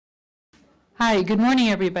Hi, good morning,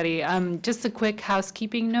 everybody. Just a quick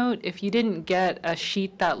housekeeping note. If you didn't get a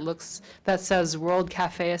sheet that says World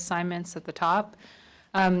Cafe assignments at the top,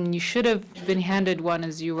 you should have been handed one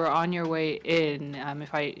as you were on your way in.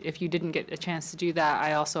 If you didn't get a chance to do that,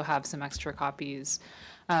 I also have some extra copies.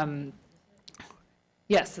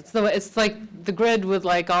 Yes, it's like the grid with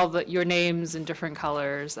like your names in different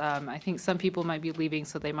colors. I think some people might be leaving,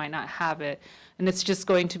 so they might not have it, and it's just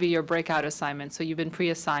going to be your breakout assignment. So you've been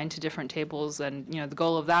pre-assigned to different tables, and the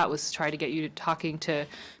goal of that was to try to get you talking to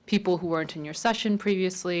people who weren't in your session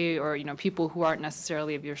previously, or people who aren't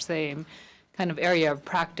necessarily of your same kind of area of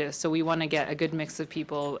practice. So we want to get a good mix of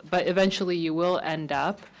people, but eventually you will end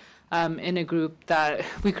up in a group that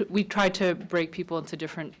we tried to break people into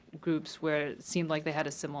different groups where it seemed like they had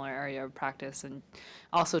a similar area of practice, and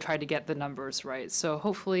also tried to get the numbers right. So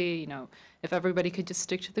hopefully, if everybody could just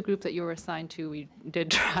stick to the group that you were assigned to. We did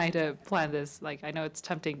try to plan this. Like, I know it's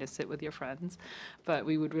tempting to sit with your friends, but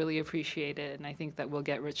we would really appreciate it, and I think that we'll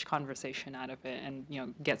get rich conversation out of it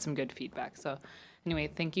and get some good feedback. So anyway,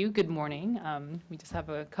 thank you. Good morning. We just have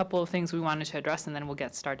a couple of things we wanted to address, and then we'll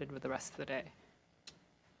get started with the rest of the day.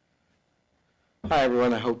 Hi,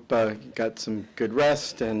 everyone. I hope you got some good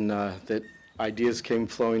rest and that ideas came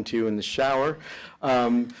flowing to you in the shower.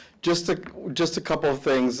 Just a couple of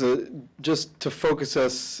things, just to focus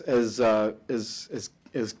us as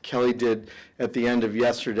Kelly did at the end of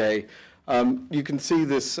yesterday. You can see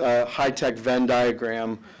this high-tech Venn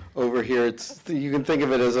diagram over here. You can think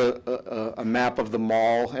of it as a map of the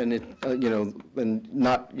mall, and you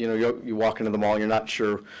walk into the mall, you're not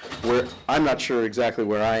sure where. I'm not sure exactly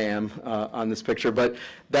where I am on this picture, but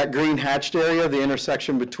that green hatched area, the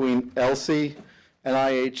intersection between ELSI,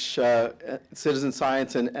 NIH citizen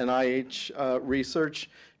science, and NIH research,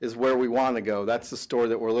 is where we want to go. That's the store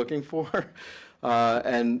that we're looking for,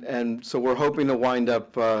 and so we're hoping to wind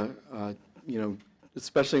up,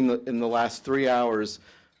 especially in the last 3 hours.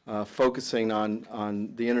 Focusing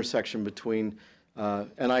on the intersection between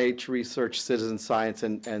NIH research, citizen science,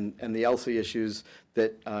 and the ELSI issues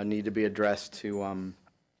that need to be addressed to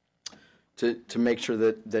make sure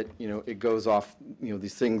that it goes off,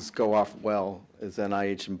 these things go off well as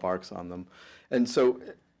NIH embarks on them. And so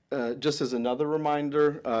just as another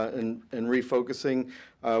reminder and refocusing,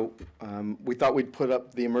 we thought we'd put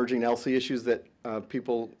up the emerging ELSI issues that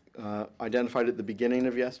people identified at the beginning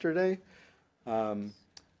of yesterday.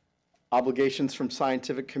 Obligations from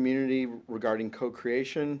scientific community regarding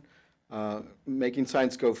co-creation, making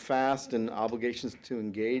science go fast, and obligations to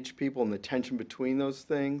engage people and the tension between those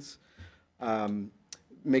things,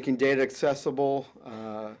 making data accessible,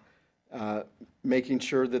 making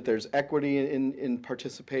sure that there's equity in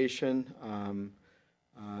participation,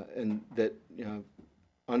 and that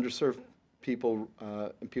underserved people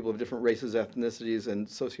and people of different races, ethnicities, and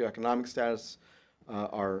socioeconomic status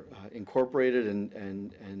are incorporated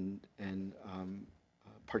and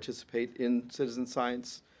participate in citizen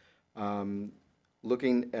science,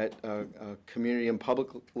 looking at community and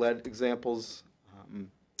public-led examples,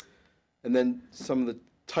 and then some of the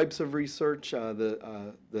types of research, what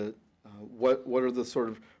are the sort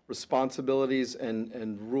of responsibilities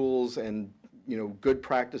and rules and good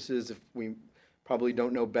practices, if we probably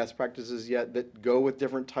don't know best practices yet, that go with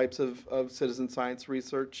different types of citizen science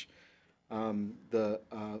research.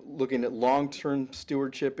 Looking at long-term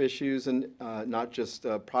stewardship issues and not just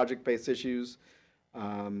project-based issues,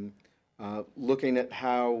 looking at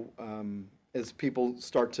how as people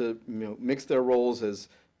start to mix their roles as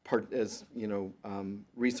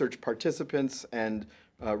research participants and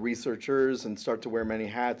researchers and start to wear many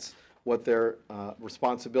hats, what their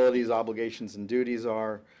responsibilities, obligations, and duties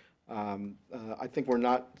are. I think we're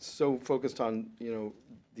not so focused on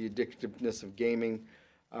the addictiveness of gaming.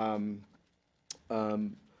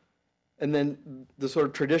 And then the sort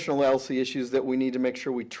of traditional ELSI issues that we need to make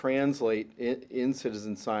sure we translate in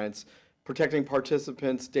citizen science: protecting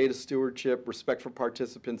participants, data stewardship, respect for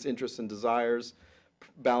participants' interests and desires,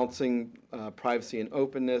 balancing privacy and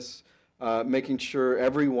openness, making sure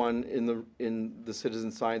everyone in the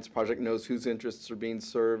citizen science project knows whose interests are being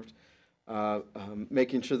served,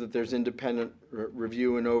 making sure that there's independent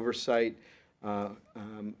review and oversight,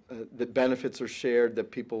 that benefits are shared,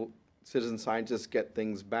 that citizen scientists get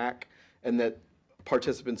things back, and that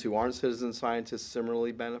participants who aren't citizen scientists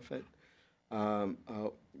similarly benefit.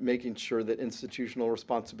 Making sure that institutional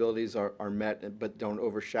responsibilities are met but don't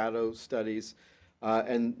overshadow studies,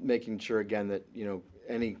 and making sure, again, that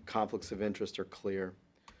any conflicts of interest are clear.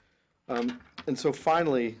 And so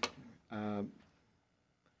finally,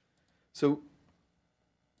 so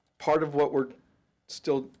part of what we're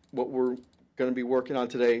going to be working on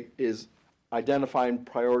today is identifying,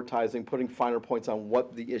 prioritizing, putting finer points on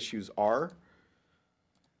what the issues are.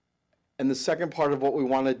 And the second part of what we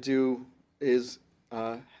want to do is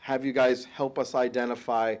have you guys help us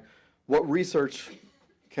identify what research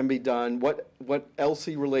can be done, what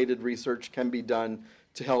ELSI-related research can be done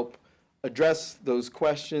to help address those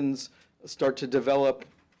questions, start to develop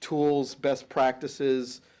tools, best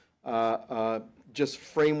practices, just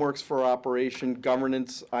frameworks for operation,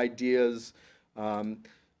 governance ideas.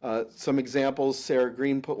 Some examples, Sarah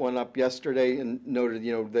Green put one up yesterday and noted,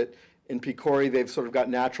 that in PCORI they've sort of got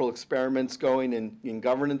natural experiments going in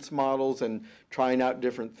governance models and trying out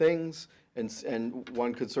different things, and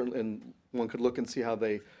one could look and see how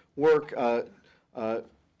they work.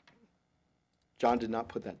 John did not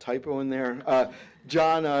put that typo in there.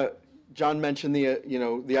 John mentioned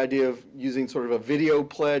the idea of using sort of a video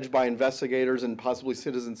pledge by investigators and possibly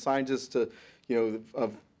citizen scientists to,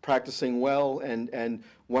 of practicing well, and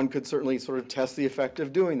one could certainly sort of test the effect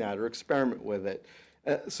of doing that or experiment with it.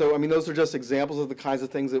 So, I mean, those are just examples of the kinds of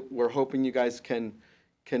things that we're hoping you guys can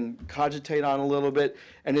cogitate on a little bit.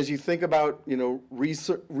 And as you think about,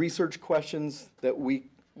 research questions that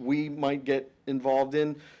we might get involved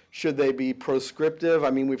in, should they be proscriptive? I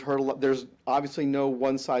mean, we've heard a lot, there's obviously no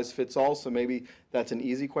one size fits all, so maybe that's an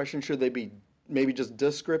easy question. Should they be maybe just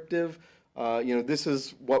descriptive? This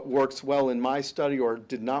is what works well in my study or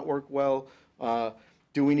did not work well.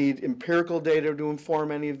 Do we need empirical data to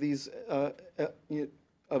inform any of these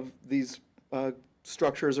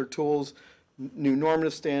structures or tools? New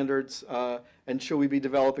normative standards, and should we be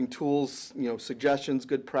developing tools, suggestions,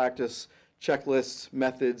 good practice, checklists,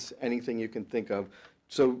 methods, anything you can think of?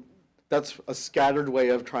 So that's a scattered way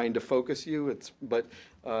of trying to focus you. But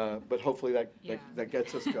hopefully that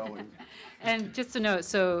gets us going. And just to note,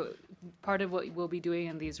 so part of what we'll be doing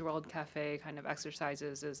in these World Cafe kind of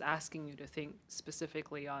exercises is asking you to think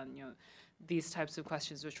specifically on, these types of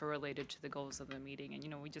questions which are related to the goals of the meeting.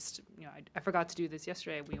 And, we just, I forgot to do this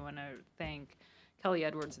yesterday. We want to thank Kelly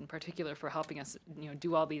Edwards in particular for helping us,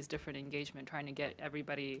 do all these different engagement, trying to get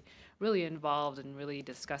everybody really involved and really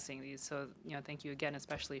discussing these. So, thank you again,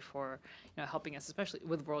 especially for, helping us, especially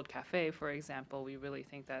with World Cafe, for example. We really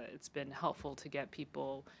think that it's been helpful to get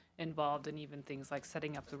people involved in even things like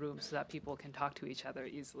setting up the room so that people can talk to each other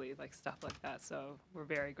easily, like stuff like that. So we're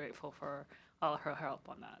very grateful for all her help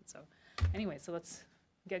on that. So anyway, so let's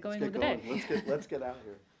get going with the day. Let's get out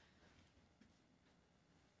here.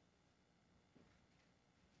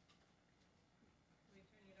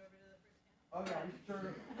 Oh, yeah, I'm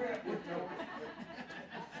sure.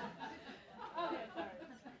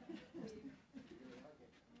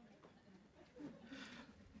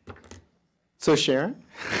 So Sharon?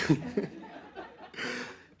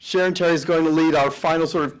 Sharon Terry is going to lead our final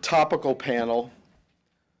sort of topical panel,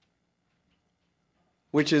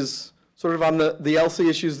 which is sort of on the ELSI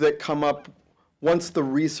issues that come up once the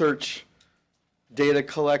research data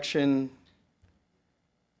collection,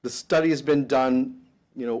 the study has been done,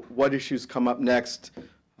 what issues come up next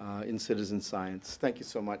in citizen science. Thank you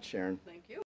so much, Sharon. Thank you.